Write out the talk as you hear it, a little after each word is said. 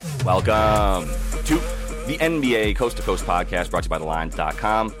Welcome to the NBA Coast to Coast podcast brought to you by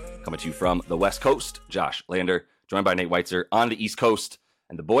TheLines.com. Coming to you from the West Coast, Josh Lander, joined by Nate Weitzer on the East Coast.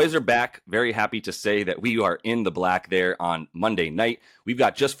 And the boys are back. Very happy to say that we are in the black there on Monday night. We've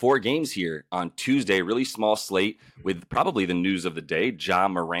got just 4 games here on Tuesday, really small slate with probably the news of the day. Ja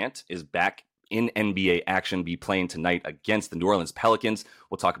Morant is back in NBA action, be playing tonight against the New Orleans Pelicans.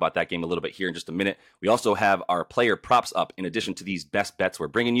 We'll talk about that game a little bit here in just a minute. We also have our player props up in addition to these best bets we're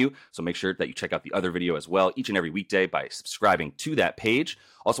bringing you. So make sure that you check out the other video as well each and every weekday by subscribing to that page.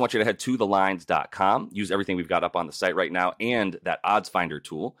 Also want you to head to thelines.com. Use everything we've got up on the site right now and that odds finder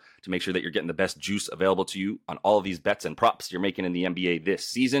tool to make sure that you're getting the best juice available to you on all of these bets and props you're making in the NBA this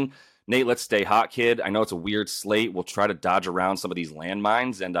season. Nate, let's stay hot, kid. I know it's a weird slate. We'll try to dodge around some of these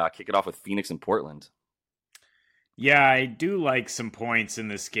landmines and kick it off with Phoenix and Portland. Yeah, I do like some points in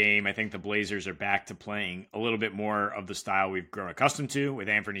this game. I think the Blazers are back to playing a little bit more of the style we've grown accustomed to with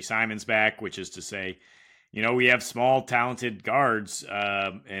Anthony Simons back, which is to say, you know, we have small, talented guards,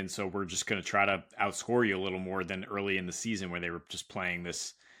 and so we're just going to try to outscore you a little more than early in the season where they were just playing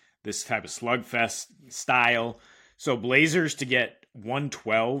this type of slugfest style. So Blazers to get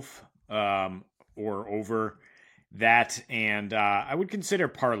 112 or over that, and I would consider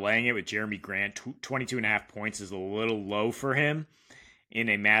parlaying it with Jerami Grant. 22.5 points is a little low for him in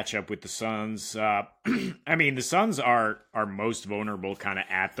a matchup with the Suns. I mean, the Suns are most vulnerable kind of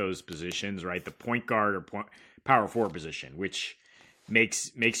at those positions, right? The point guard or power forward position, which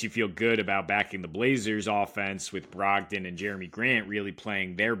makes you feel good about backing the Blazers offense with Brogdon and Jerami Grant really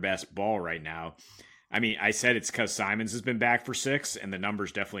playing their best ball right now. I mean, I said it's because Simons has been back for 6, and the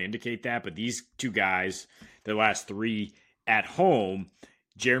numbers definitely indicate that. But these two guys, their last 3 at home,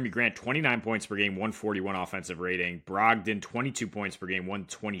 Jerami Grant, 29 points per game, 141 offensive rating. Brogdon, 22 points per game,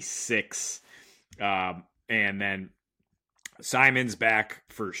 126. And then Simons back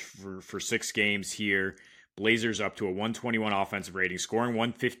for 6 games here. Blazers up to a 121 offensive rating, scoring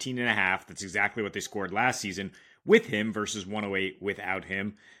 115.5. That's exactly what they scored last season with him versus 108 without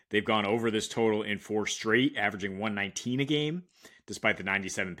him. They've gone over this total in 4 straight, averaging 119 a game, despite the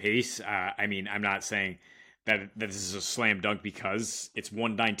 97 pace. I mean, I'm not saying that this is a slam dunk because it's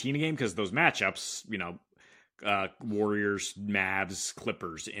 119 a game, because those matchups, you know, Warriors, Mavs,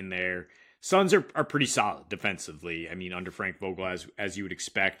 Clippers in there. Suns are pretty solid defensively. I mean, under Frank Vogel, as you would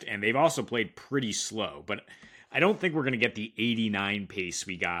expect. And they've also played pretty slow. But I don't think we're going to get the 89 pace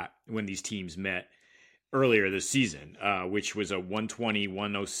we got when these teams met earlier this season, which was a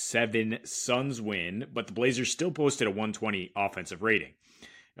 120-107 Suns win, but the Blazers still posted a 120 offensive rating.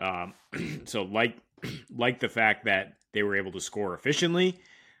 So like the fact that they were able to score efficiently,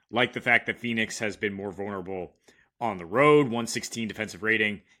 like the fact that Phoenix has been more vulnerable on the road, 116 defensive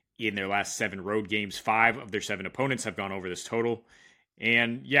rating in their last 7 road games. 5 of their 7 opponents have gone over this total.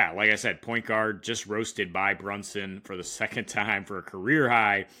 And yeah, like I said, point guard just roasted by Brunson for the second time for a career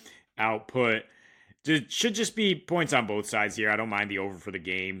high output. It should just be points on both sides here. I don't mind the over for the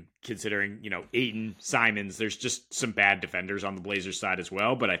game, considering, you know, Ayton, Simons, there's just some bad defenders on the Blazers side as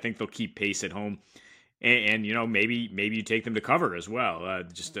well, but I think they'll keep pace at home. And you know, maybe you take them to cover as well.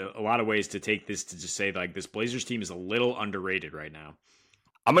 Just a lot of ways to take this to just say, like, this Blazers team is a little underrated right now.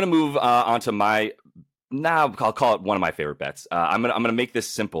 I'm going to move on to I'll call it one of my favorite bets. I'm gonna make this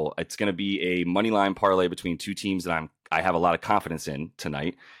simple. It's going to be a money line parlay between 2 teams that I have a lot of confidence in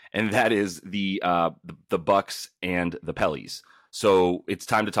tonight, and that is the Bucks and the Pellies. So it's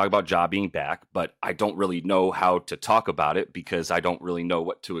time to talk about Ja being back, but I don't really know how to talk about it because I don't really know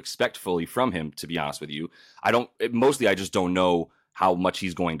what to expect fully from him, to be honest with you. I just don't know how much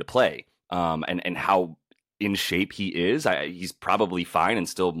he's going to play, and how in shape he is. He's probably fine and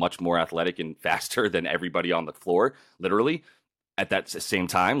still much more athletic and faster than everybody on the floor, literally. At that same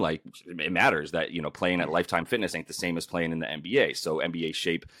time, like, it matters that, you know, playing at Lifetime Fitness ain't the same as playing in the NBA. So NBA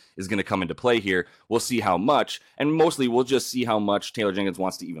shape is going to come into play here. We'll see how much, and mostly we'll just see how much Taylor Jenkins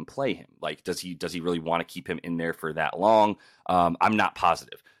wants to even play him. Like, does he really want to keep him in there for that long? I'm not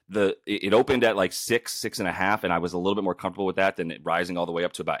positive. It opened at like 6.5, and I was a little bit more comfortable with that than it rising all the way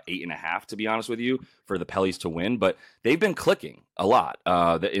up to about 8.5, to be honest with you, for the Pellies to win. But they've been clicking a lot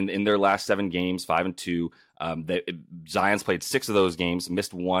in their last 7 games, 5-2. Zion's played 6 of those games,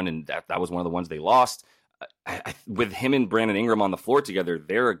 missed 1, and that was one of the ones they lost. With him and Brandon Ingram on the floor together,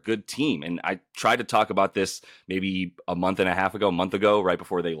 they're a good team. And I tried to talk about this maybe a month ago, right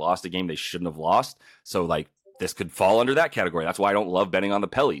before they lost a game they shouldn't have lost. So, like, this could fall under that category. That's why I don't love betting on the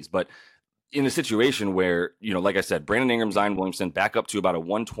Pellies. But in a situation where, like I said, Brandon Ingram, Zion Williamson back up to about a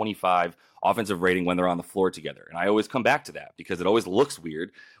 125 offensive rating when they're on the floor together. And I always come back to that because it always looks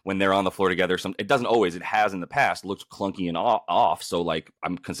weird when they're on the floor together. It doesn't always. It has in the past looked clunky and off. So like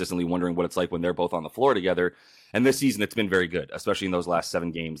I'm consistently wondering what it's like when they're both on the floor together. And this season, it's been very good, especially in those last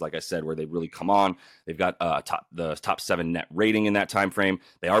 7 games, like I said, where they really come on. They've got the top 7 net rating in that time frame.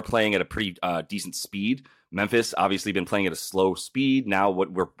 They are playing at a pretty decent speed. Memphis obviously been playing at a slow speed. Now we're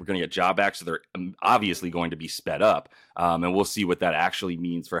going to get Ja back, so they're obviously going to be sped up. And we'll see what that actually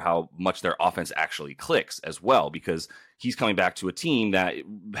means for how much their offense actually clicks as well, because he's coming back to a team that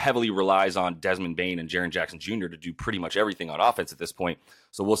heavily relies on Desmond Bane and Jaren Jackson Jr. to do pretty much everything on offense at this point.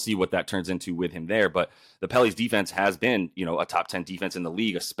 So we'll see what that turns into with him there. But the Pelly's defense has been, a top 10 defense in the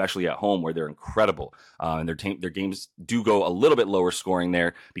league, especially at home where they're incredible. And their games do go a little bit lower scoring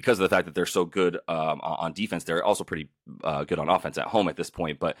there because of the fact that they're so good on defense. They're also pretty good on offense at home at this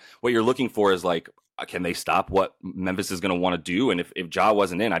point. But what you're looking for is like, can they stop what Memphis is going to want to do? And if Ja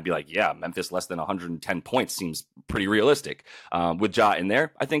wasn't in, I'd be like, yeah, Memphis less than 110 points seems pretty realistic. With Ja in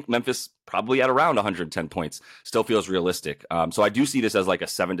there, I think Memphis probably at around 110 points still feels realistic. So I do see this as like a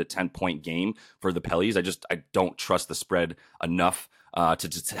 7 to 10 point game for the Pellies. I don't trust the spread enough to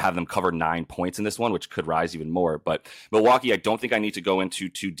just have them cover 9 points in this one, which could rise even more. But Milwaukee, I don't think I need to go into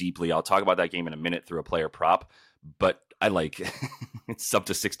too deeply. I'll talk about that game in a minute through a player prop, but I like it's up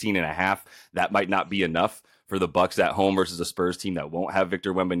to 16.5. That might not be enough for the Bucks at home versus a Spurs team that won't have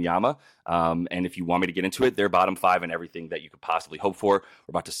Victor Wembanyama. And if you want me to get into it, they're bottom 5 in everything that you could possibly hope for.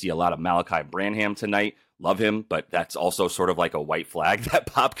 We're about to see a lot of Malachi Branham tonight. Love him, but that's also sort of like a white flag that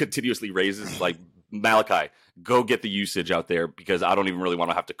Pop continuously raises. Like, Malachi, go get the usage out there because I don't even really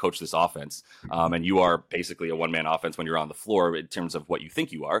want to have to coach this offense. And you are basically a one-man offense when you're on the floor in terms of what you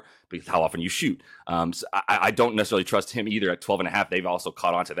think you are, because how often you shoot. So I don't necessarily trust him either at 12.5. They've also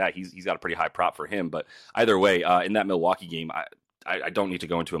caught on to that. He's got a pretty high prop for him. But either way, in that Milwaukee game, I don't need to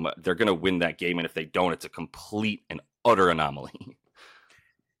go into him. They're going to win that game. And if they don't, it's a complete and utter anomaly.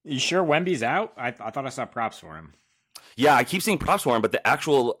 You sure Wemby's out? I thought I saw props for him. Yeah, I keep seeing props for him, but the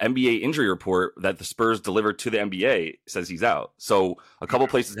actual NBA injury report that the Spurs delivered to the NBA says he's out. So a couple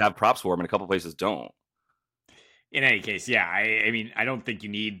places have props for him and a couple places don't. In any case, yeah, I mean, I don't think you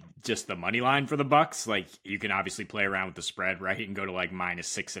need just the money line for the Bucks. Like, you can obviously play around with the spread, right? You can go to like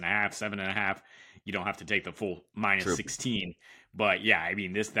 -6.5, 7.5. You don't have to take the full -16. But yeah, I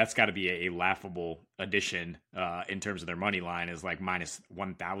mean, that's got to be a laughable addition in terms of their money line is like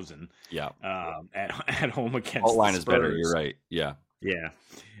 -1,000. Yeah, at home against alt line the is Spurs. better. You're right. Yeah, yeah.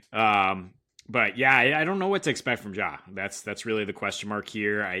 But yeah, I don't know what to expect from Ja. That's really the question mark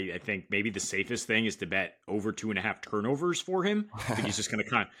here. I think maybe the safest thing is to bet over 2.5 turnovers for him. I think he's just going to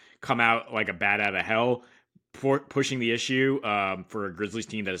kind of come out like a bat out of hell, pushing the issue for a Grizzlies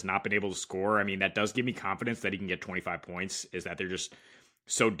team that has not been able to score. I mean, that does give me confidence that he can get 25 points, is that they're just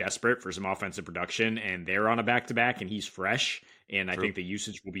so desperate for some offensive production, and they're on a back-to-back, and he's fresh, and I think the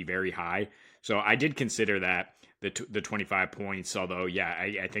usage will be very high. So I did consider that, the 25 points, although, yeah,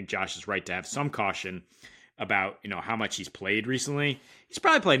 I think Josh is right to have some caution about, how much he's played recently. He's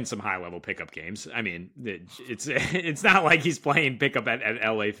probably played in some high-level pickup games. I mean, it's not like he's playing pickup at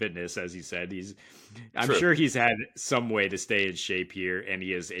LA Fitness, as he said. I'm sure he's had some way to stay in shape here, and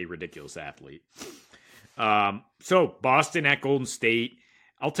he is a ridiculous athlete. So Boston at Golden State.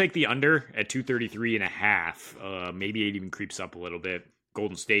 I'll take the under at 233.5. Maybe it even creeps up a little bit.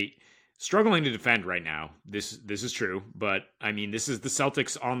 Golden State struggling to defend right now. This is true, but I mean, this is the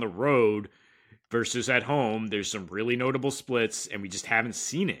Celtics on the road versus at home. There's some really notable splits, and we just haven't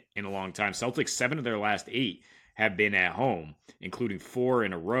seen it in a long time. Celtics, 7 of their last 8 have been at home, including 4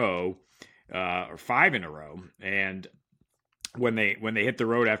 in a row, or 5 in a row. And when they hit the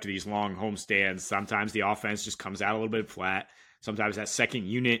road after these long home stands, sometimes the offense just comes out a little bit flat. Sometimes that second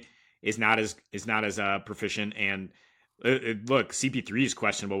unit is not as proficient. And look, CP3 is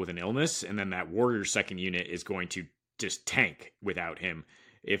questionable with an illness, and then that Warriors second unit is going to just tank without him.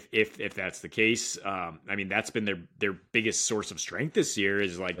 If that's the case, I mean, that's been their biggest source of strength this year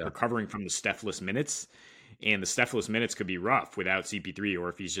is recovering from the Stephless minutes, and the Stephless minutes could be rough without CP3 or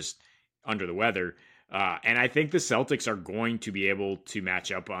if he's just under the weather. And I think the Celtics are going to be able to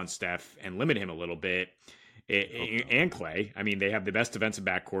match up on Steph and limit him a little bit, and Clay. I mean, they have the best defensive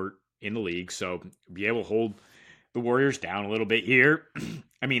backcourt in the league, so be able to hold the Warriors down a little bit here.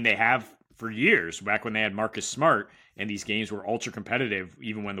 I mean, they have for years, back when they had Marcus Smart, and these games were ultra competitive,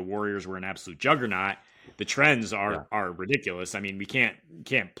 even when the Warriors were an absolute juggernaut. The trends are ridiculous. I mean, we can't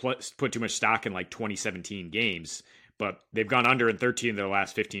put too much stock in like 2017 games, but they've gone under in 13 of their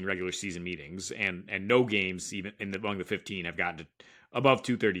last 15 regular season meetings, and no games even among the 15 have gotten to above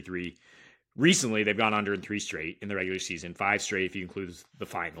 233. recently they've gone under in 3 straight in the regular season, 5 straight if you include the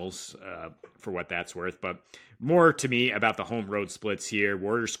finals, for what that's worth. But more to me about the home road splits here.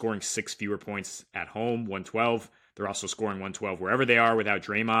 Warriors scoring 6 fewer points at home, 112. They're also scoring 112 wherever they are without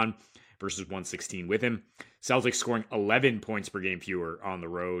Draymond versus 116 with him. Celtics scoring 11 points per game fewer on the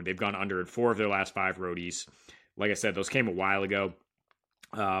road. They've gone under in 4 of their last 5 roadies. Like I said, those came a while ago.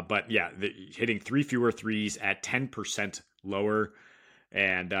 But yeah, hitting 3 fewer threes at 10% lower.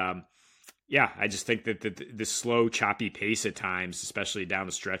 And yeah, I just think that the slow, choppy pace at times, especially down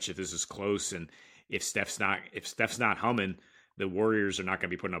the stretch, if this is close and if Steph's not humming, the Warriors are not going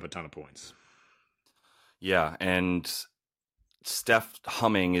to be putting up a ton of points. Yeah, and Steph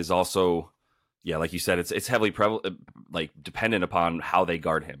humming is also, yeah, like you said, it's heavily dependent upon how they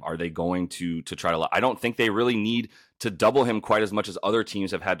guard him. Are they going to try to? I don't think they really need to double him quite as much as other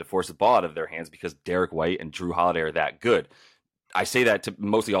teams have had to force the ball out of their hands because Derek White and Drew Holiday are that good. I say that to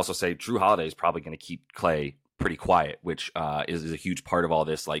mostly also say Drew Holiday is probably going to keep Clay pretty quiet, which is a huge part of all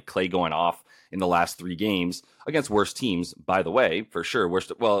this. Like Clay going off in the last 3 games against worse teams, by the way, for sure.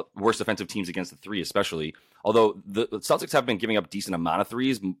 Worst offensive teams against the 3, especially. Although the Celtics have been giving up a decent amount of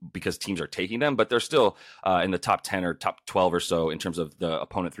threes because teams are taking them, but they're still in the top 10 or top 12 or so in terms of the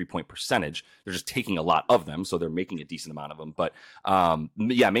opponent 3-point percentage. They're just taking a lot of them, so they're making a decent amount of them. But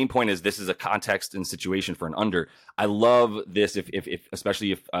yeah, main point is this is a context and situation for an under. I love this if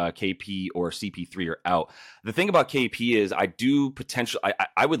especially if KP or CP3 are out. The thing about KP is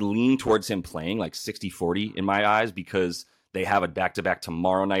I would lean towards him playing like 60-40 in my eyes because they have a back-to-back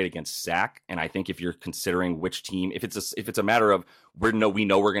tomorrow night against SAC, and I think if you're considering which team, if it's a matter of we know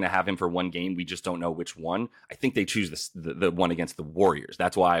we're going to have him for one game, we just don't know which one. I think they choose the one against the Warriors.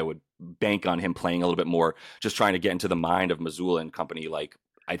 That's why I would bank on him playing a little bit more, just trying to get into the mind of Mazzulla and company. Like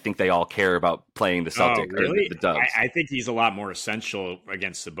I think they all care about playing the Celtics. Oh, really? The Dubs. I think he's a lot more essential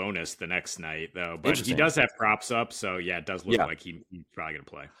against Sabonis the next night, though. But he does have props up, so yeah, it does look like he's probably going to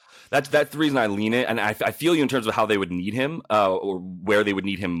play. That's the reason I lean it, and I feel you in terms of how they would need him, or where they would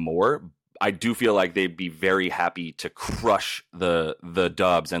need him more. I do feel like they'd be very happy to crush the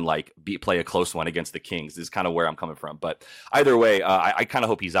Dubs and play a close one against the Kings. Is kind of where I'm coming from. But either way, I kind of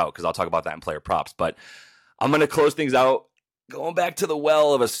hope he's out because I'll talk about that in player props. But I'm going to close things out going back to the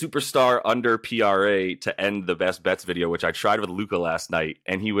well of a superstar under PRA to end the best bets video, which I tried with Luka last night,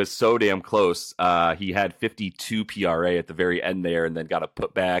 and he was so damn close. He had 52 PRA at the very end there, and then got a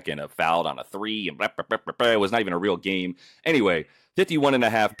putback and a fouled on a 3, and blah, blah, blah, blah, blah. It was not even a real game. Anyway,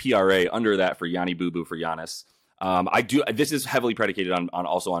 51.5 PRA under that for Yanni Boo for Giannis. This is heavily predicated on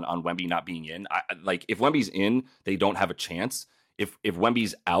Wemby not being in. If Wemby's in, they don't have a chance. If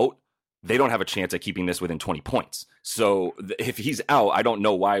Wemby's out, they don't have a chance at keeping this within 20 points. So if he's out, I don't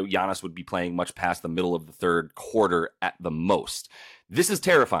know why Giannis would be playing much past the middle of the third quarter at the most. This is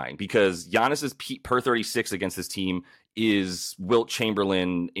terrifying because Giannis's per 36 against this team is Wilt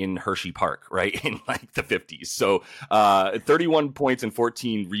Chamberlain in Hershey Park, right? In the 50s. So 31 points and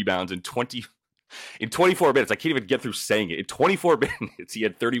 14 rebounds in 24 minutes. I can't even get through saying it. In 24 minutes, he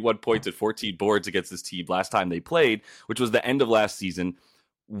had 31 points and 14 boards against this team last time they played, which was the end of last season,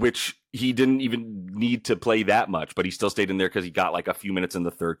 which he didn't even need to play that much, but he still stayed in there because he got a few minutes in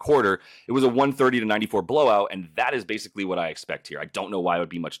the third quarter. It was a 130-94 blowout, and that is basically what I expect here. I don't know why it would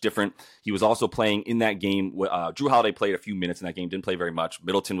be much different. He was also playing in that game. Drew Holiday played a few minutes in that game, didn't play very much.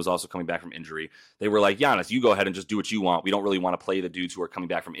 Middleton was also coming back from injury. They were like, Giannis, you go ahead and just do what you want. We don't really want to play the dudes who are coming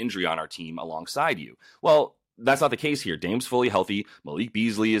back from injury on our team alongside you. Well, that's not the case here. Dame's fully healthy. Malik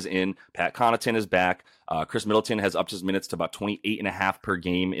Beasley is in. Pat Connaughton is back. Chris Middleton has upped his minutes to about 28.5 per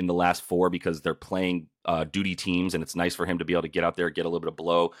game in the last 4 because they're playing duty teams, and it's nice for him to be able to get out there, get a little bit of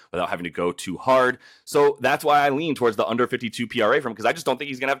blow without having to go too hard. So that's why I lean towards the under 52 PRA from him, because I just don't think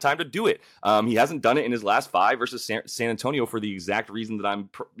he's going to have time to do it. He hasn't done it in his last 5 versus San Antonio for the exact reason that I'm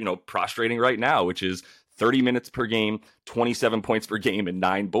prostrating right now, which is 30 minutes per game, 27 points per game, and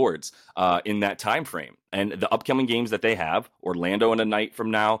 9 boards in that time frame. And the upcoming games that they have, Orlando in a night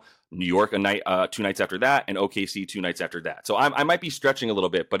from now, New York a night, 2 nights after that, and OKC 2 nights after that. So I might be stretching a little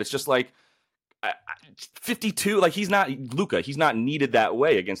bit, but it's just 52. He's not Luka. He's not needed that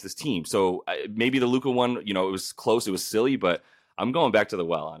way against this team. So maybe the Luka one, it was close, it was silly, but I'm going back to the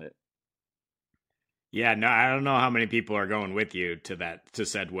well on it. Yeah, no, I don't know how many people are going with you to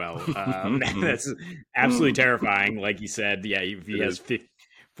said well. That's absolutely terrifying. Like you said, yeah, he has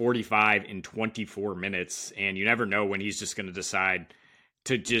 45 in 24 minutes, and you never know when he's just going to decide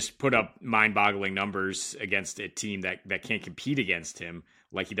to just put up mind-boggling numbers against a team that can't compete against him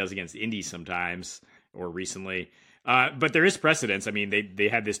like he does against Indy sometimes or recently. But there is precedence. I mean, they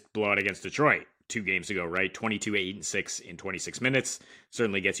had this blowout against Detroit 2 games ago, right? 22, 8, and 6 in 26 minutes.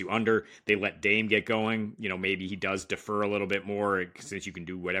 Certainly gets you under. They let Dame get going. Maybe he does defer a little bit more since you can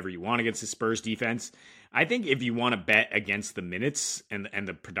do whatever you want against the Spurs defense. I think if you want to bet against the minutes and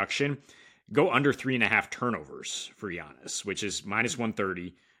the production, go under 3.5 turnovers for Giannis, which is minus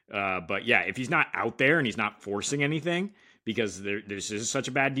 130. But yeah, if he's not out there and he's not forcing anything, because this is such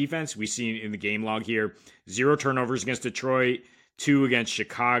a bad defense. We see in the game log here, 0 turnovers against Detroit, 2 against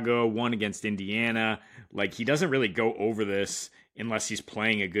Chicago, 1 against Indiana. Like, he doesn't really go over this unless he's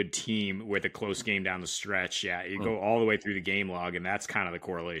playing a good team with a close game down the stretch. Yeah, you go all the way through the game log, and that's kind of the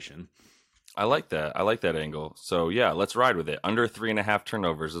correlation. I like that. I like that angle. So yeah, let's ride with it. Under 3.5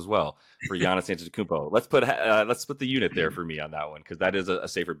 turnovers as well for Giannis Antetokounmpo. Let's put the unit there for me on that one, because that is a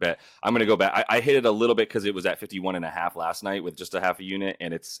safer bet. I'm going to go back. I hit it a little bit because it was at 51.5 last night with just a half a unit,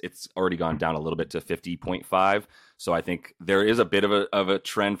 and it's already gone down a little bit to 50.5. So I think there is a bit of a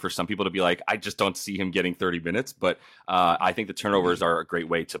trend for some people to be like, I just don't see him getting 30 minutes. But I think the turnovers are a great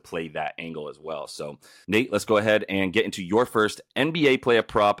way to play that angle as well. So Nate, let's go ahead and get into your first NBA player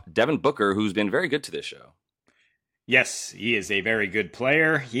prop, Devin Booker, who's been very good to this show. Yes, he is a very good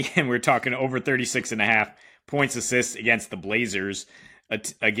player. And we're talking over 36.5 points, assists against the Blazers.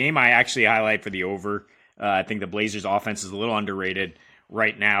 A game I actually highlight for the over. I think the Blazers offense is a little underrated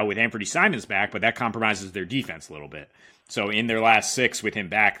right now with Anthony Simons back, but that compromises their defense a little bit. So in their last 6 with him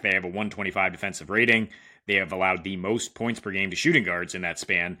back, they have a 125 defensive rating. They have allowed the most points per game to shooting guards in that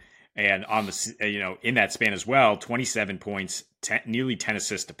span. And on the in that span as well, 27 points, nearly 10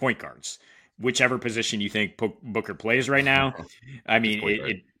 assists to point guards. Whichever position you think Booker plays right now. I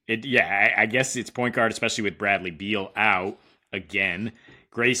mean, I guess it's point guard, especially with Bradley Beal out again.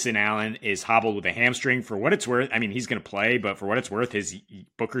 Grayson Allen is hobbled with a hamstring. For what it's worth, I mean, he's going to play, but for what it's worth,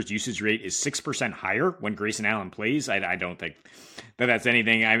 Booker's usage rate is 6% higher when Grayson Allen plays. I don't think that's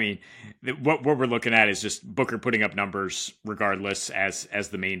anything. I mean, what we're looking at is just Booker putting up numbers regardless as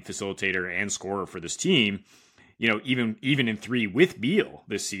the main facilitator and scorer for this team. Even in 3 with Beal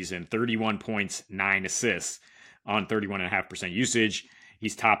this season, 31 points, 9 assists on 31.5% usage.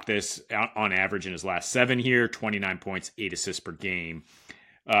 He's topped this on average in his last 7 here, 29 points, 8 assists per game.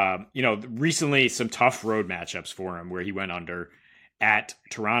 Recently some tough road matchups for him where he went under at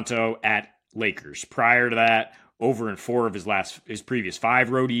Toronto, at Lakers. Prior to that, over in 4 of his previous 5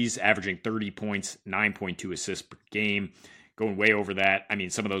 roadies, averaging 30 points, 9.2 assists per game. Going way over that. I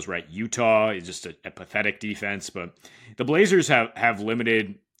mean, some of those were at Utah. It's just a pathetic defense, but the Blazers have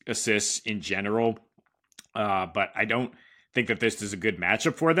limited assists in general. But I don't think that this is a good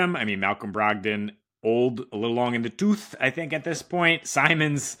matchup for them. I mean, Malcolm Brogdon, old, a little long in the tooth, I think, at this point.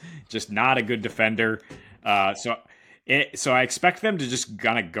 Simons, just not a good defender. So I expect them to just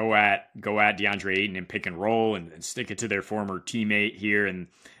kind of go at DeAndre Ayton and pick and roll and stick it to their former teammate here. And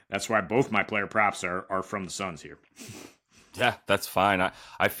that's why both my player props are from the Suns here. Yeah, that's fine.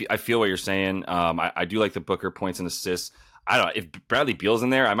 I feel what you're saying. I do like the Booker points and assists. I don't know if Bradley Beal's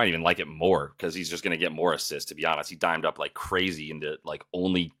in there, I might even like it more because he's just going to get more assists. To be honest, he dimed up like crazy into like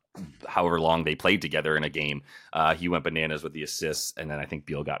only however long they played together in a game. He went bananas with the assists, and then I think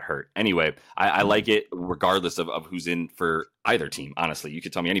Beal got hurt. Anyway, I like it regardless of who's in for either team. Honestly, you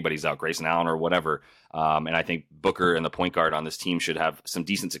could tell me anybody's out, Grayson Allen or whatever. And I think Booker and the point guard on this team should have some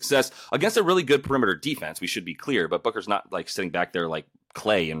decent success against a really good perimeter defense. We should be clear, but Booker's not like sitting back there like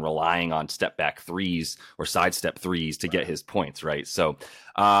Clay and relying on step back threes or sidestep threes to get his points, right? So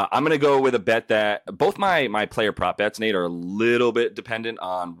I'm going to go with a bet that both my player prop bets, Nate, are a little bit dependent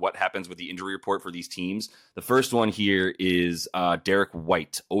on what happens with the injury report for these teams. The first one here is Derek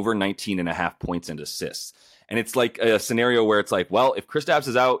White, over 19.5 points and assists. And it's like a scenario where it's like, well, if Kristaps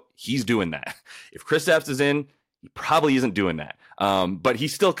is out, he's doing that. If Kristaps is in, he probably isn't doing that. But he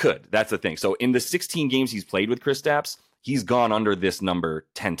still could. That's the thing. So in the 16 games he's played with Kristaps, he's gone under this number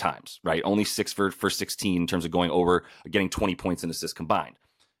 10 times, right? Only 6 for 16 in terms of going over, getting 20 points and assists combined.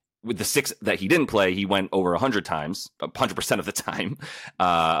 With the 6 that he didn't play, he went over 100 times, 100% of the time.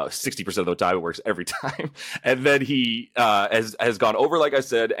 60% of the time, it works every time. And then he has gone over, like I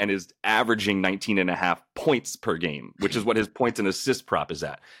said, and is averaging 19.5 points per game, which is what his points and assist prop is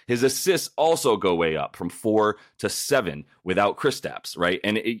at. His assists also go way up from 4 to 7 without Kristaps, right?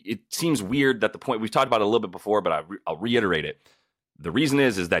 And it seems weird that the point, we've talked about it a little bit before, but I'll reiterate it. The reason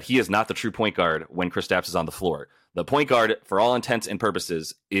is that he is not the true point guard when Kristaps is on the floor. The point guard, for all intents and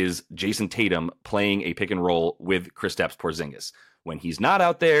purposes, is Jason Tatum playing a pick and roll with Kristaps Porzingis. When he's not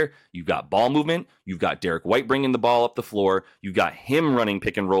out there, you've got ball movement. You've got Derek White bringing the ball up the floor. You've got him running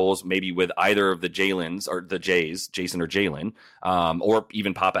pick and rolls, maybe with either of the Jalen's or the Jays, Jason or Jalen, or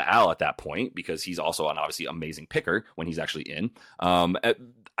even Papa Al at that point, because he's also an obviously amazing picker when he's actually in.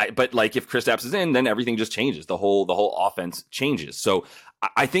 but like if Kristaps is in, then everything just changes. The whole offense changes. So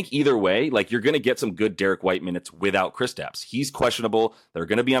I think either way, like you're going to get some good Derek White minutes without Kristaps. He's questionable. They're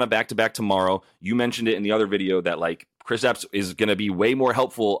going to be on a back-to-back tomorrow. You mentioned it in the other video that like Kristaps is going to be way more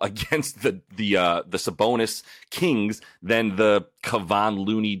helpful against the Sabonis Kings than the Kevon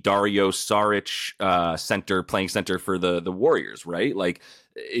Looney, Dario Saric playing center for the Warriors, right? Like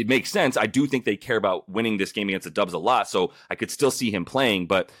it makes sense. I do think they care about winning this game against the Dubs a lot, so I could still see him playing,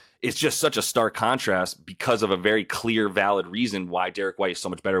 but it's just such a stark contrast because of a very clear, valid reason why Derek White is so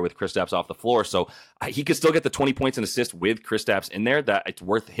much better with Kristaps off the floor. So he could still get the 20 points and assists with Kristaps in there. That it's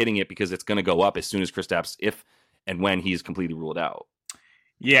worth hitting it because it's going to go up as soon as Kristaps, if and when he's completely ruled out.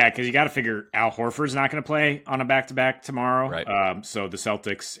 Yeah, because you got to figure Al Horford's not going to play on a back-to-back tomorrow. Right. So the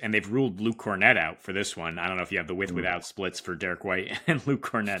Celtics, and they've ruled Luke Cornett out for this one. I don't know if you have the with-without splits for Derek White and Luke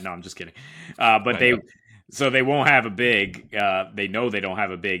Cornett. No, I'm just kidding. But they won't have a big. They know they don't have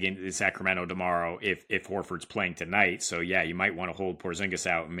a big in Sacramento tomorrow if Horford's playing tonight. So yeah, you might want to hold Porzingis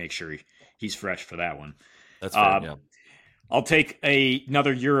out and make sure he's fresh for that one. That's fair, yeah. I'll take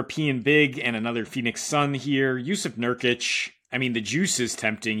another European big and another Phoenix Sun here. Jusuf Nurkic. I mean, the juice is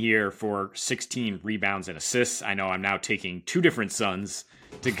tempting here for 16 rebounds and assists. I know I'm now taking two different Suns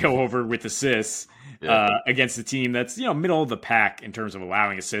to go over with assists against a team that's, middle of the pack in terms of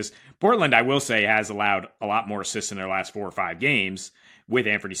allowing assists. Portland, I will say, has allowed a lot more assists in their last 4 or 5 games with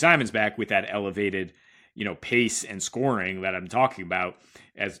Anthony Simons back, with that elevated, pace and scoring that I'm talking about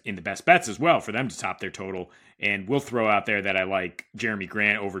as in the best bets as well for them to top their total. And we'll throw out there that I like Jeremy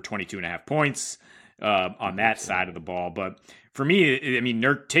Grant over 22.5 points on that side of the ball. But for me, I mean,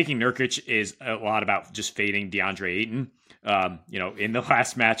 taking Nurkic is a lot about just fading DeAndre Ayton. In the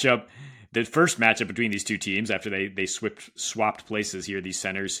last matchup, the first matchup between these two teams after they swapped places here, these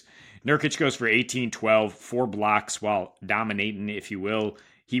centers, Nurkic goes for 18, 12, 4 blocks while dominating, if you will.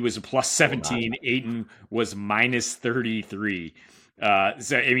 He was a plus 17. Ayton was minus 33.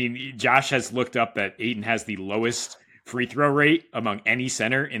 So, I mean, Josh has looked up that Ayton has the lowest free throw rate among any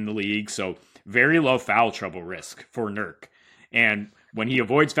center in the league. So very low foul trouble risk for Nurk. And when he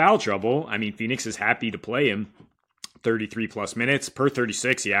avoids foul trouble, I mean, Phoenix is happy to play him 33 plus minutes. Per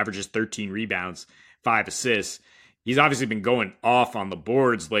 36, he averages 13 rebounds, 5 assists. He's obviously been going off on the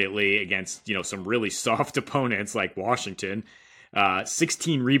boards lately against, some really soft opponents like Washington.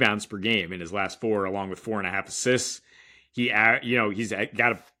 16 rebounds per game in his last 4, along with 4.5 assists. He's got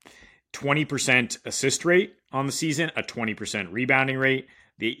a 20% assist rate on the season, a 20% rebounding rate.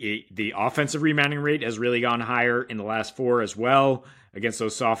 The offensive rebounding rate has really gone higher in the last 4 as well against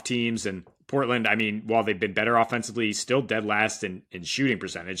those soft teams. And Portland, I mean, while they've been better offensively, still dead last in shooting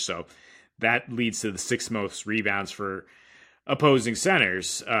percentage. So that leads to the 6th most rebounds for opposing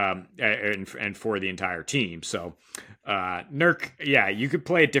centers and for the entire team. So Nurk, yeah, you could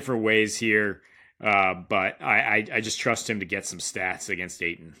play it different ways here, but I just trust him to get some stats against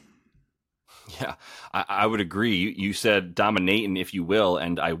Ayton. Yeah, I would agree. You said dominating, if you will,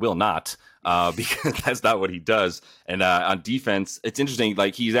 and I will not, because that's not what he does. And on defense, it's interesting.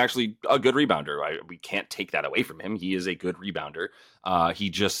 Like, he's actually a good rebounder. We can't take that away from him. He is a good rebounder.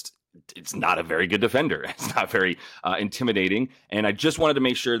 It's not a very good defender. It's not very intimidating. And I just wanted to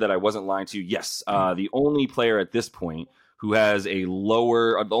make sure that I wasn't lying to you. Yes, the only player at this point who has the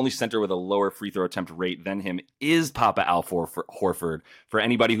only center with a lower free throw attempt rate than him is Papa Al Horford, for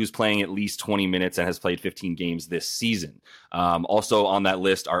anybody who's playing at least 20 minutes and has played 15 games this season. Also on that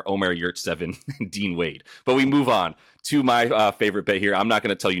list are Omer Yurtseven and Dean Wade. But we move on to my favorite bet here. I'm not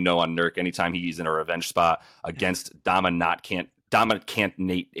going to tell you no on Nurk anytime he's in a revenge spot against Dominant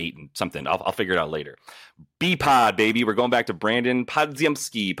Nate Ayton, something. I'll figure it out later. B-Pod, baby. We're going back to Brandon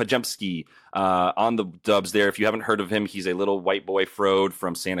Podziemski on the Dubs there. If you haven't heard of him, he's a little white boy frode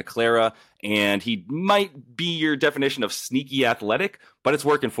from Santa Clara, and he might be your definition of sneaky athletic, but it's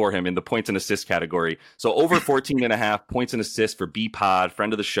working for him in the points and assists category. So over 14.5 points and assists for B-Pod,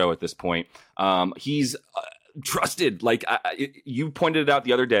 friend of the show at this point. He's trusted. Like you pointed it out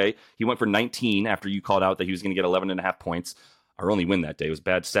the other day, he went for 19 after you called out that he was going to get 11.5 points. Our only win that day. It was a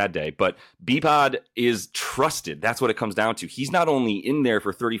bad, sad day. But B-Pod is trusted. That's what it comes down to. He's not only in there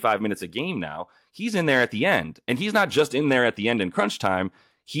for 35 minutes a game now, he's in there at the end. And he's not just in there at the end in crunch time.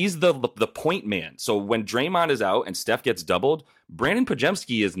 He's the point man. So when Draymond is out and Steph gets doubled, Brandon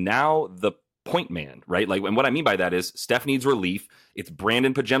Podziemski is now the point man, right? Like, and what I mean by that is Steph needs relief. It's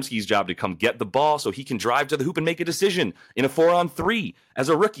Brandon Podziemski's job to come get the ball so he can drive to the hoop and make a decision in a 4-on-3 as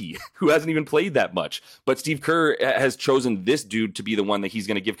a rookie who hasn't even played that much. But Steve Kerr has chosen this dude to be the one that he's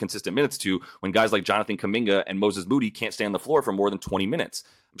going to give consistent minutes to when guys like Jonathan Kuminga and Moses Moody can't stay on the floor for more than 20 minutes.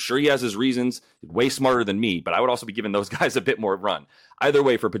 I'm sure he has his reasons, way smarter than me, but I would also be giving those guys a bit more run. Either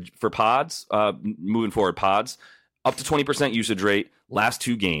way, for pods, moving forward, pods, up to 20% usage rate, last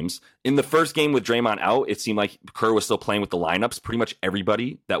 2 games. In the first game with Draymond out, it seemed like Kerr was still playing with the lineups. Pretty much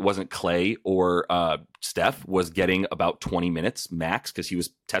everybody that wasn't Clay or Steph was getting about 20 minutes max because he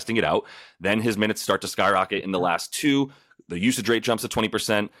was testing it out. Then his minutes start to skyrocket in the last 2. The usage rate jumps to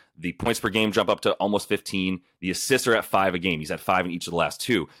 20%. The points per game jump up to almost 15. The assists are at 5 a game. He's at 5 in each of the last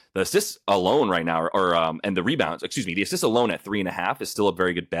 2. The assists alone right now, and the rebounds, the assists alone at 3.5 is still a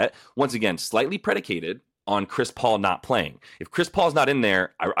very good bet. Once again, slightly predicated on Chris Paul not playing. If Chris Paul's not in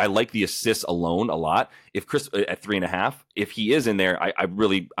there, I like the assists alone a lot. If Chris at 3.5, if he is in there,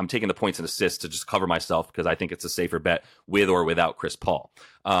 I'm taking the points and assists to just cover myself because I think it's a safer bet with or without Chris Paul.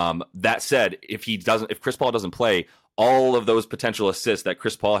 That said, if Chris Paul doesn't play, all of those potential assists that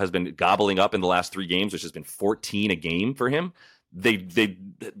Chris Paul has been gobbling up in the last 3 games, which has been 14 a game for him, they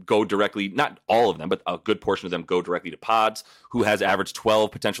go directly, not all of them, but a good portion of them go directly to Pods, who has averaged 12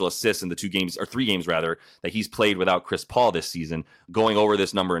 potential assists in the 2 games, or 3 games rather, that he's played without Chris Paul this season, going over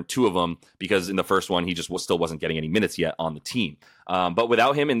this number in 2 of them, because in the first one, he just still wasn't getting any minutes yet on the team. But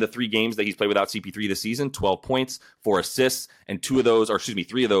without him in the 3 games that he's played without CP3 this season, 12 points, 4 assists, and 3 of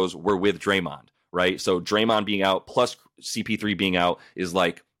those were with Draymond, right? So Draymond being out plus CP3 being out is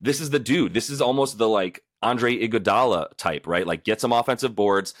like, this is the dude. This is almost the like Andre Iguodala type, right? Like get some offensive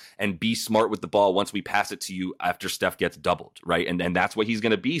boards and be smart with the ball once we pass it to you after Steph gets doubled, right? And that's what he's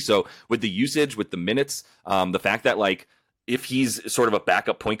going to be. So with the usage, with the minutes, the fact that like if he's sort of a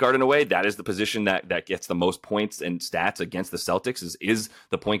backup point guard in a way, that is the position that gets the most points and stats against the Celtics is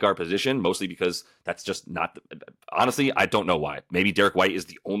the point guard position, mostly because that's just not honestly, I don't know why. Maybe Derek White is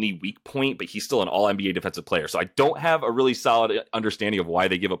the only weak point, but he's still an all-NBA defensive player. So I don't have a really solid understanding of why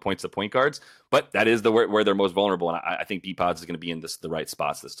they give up points to point guards, but that is where they're most vulnerable. And I think B-Pods is going to be in the right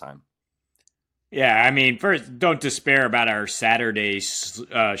spots this time. Yeah, I mean, first, don't despair about our Saturday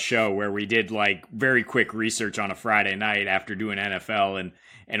show where we did like very quick research on a Friday night after doing NFL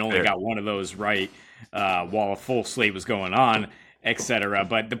and only got one of those right while a full slate was going on, etc.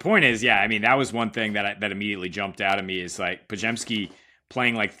 But the point is, yeah, I mean, that was one thing that immediately jumped out at me is like Podziemski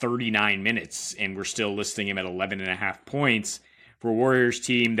playing like 39 minutes and we're still listing him at 11.5 points for a Warriors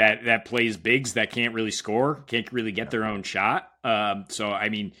team that plays bigs that can't really score, can't really get their own shot. So, I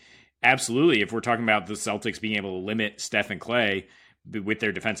mean, absolutely, if we're talking about the Celtics being able to limit Steph and Clay with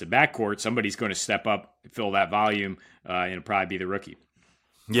their defensive backcourt, somebody's going to step up, fill that volume, and it'll probably be the rookie.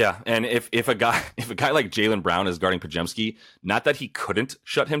 Yeah, and if a guy like Jaylen Brown is guarding Podziemski, not that he couldn't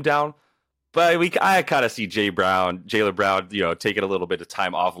shut him down, but I kind of see Jaylen Brown, taking a little bit of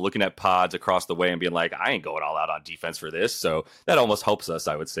time off, looking at Pods across the way and being like, I ain't going all out on defense for this. So that almost helps us,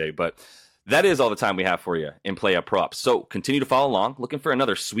 I would say. But that is all the time we have for you in Play Up Props. So continue to follow along. Looking for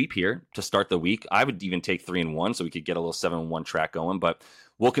another sweep here to start the week. I would even take 3-1 so we could get a little 7-1 track going. But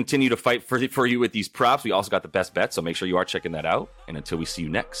we'll continue to fight for you with these props. We also got the best bets, so make sure you are checking that out. And until we see you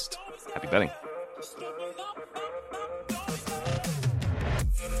next, happy betting.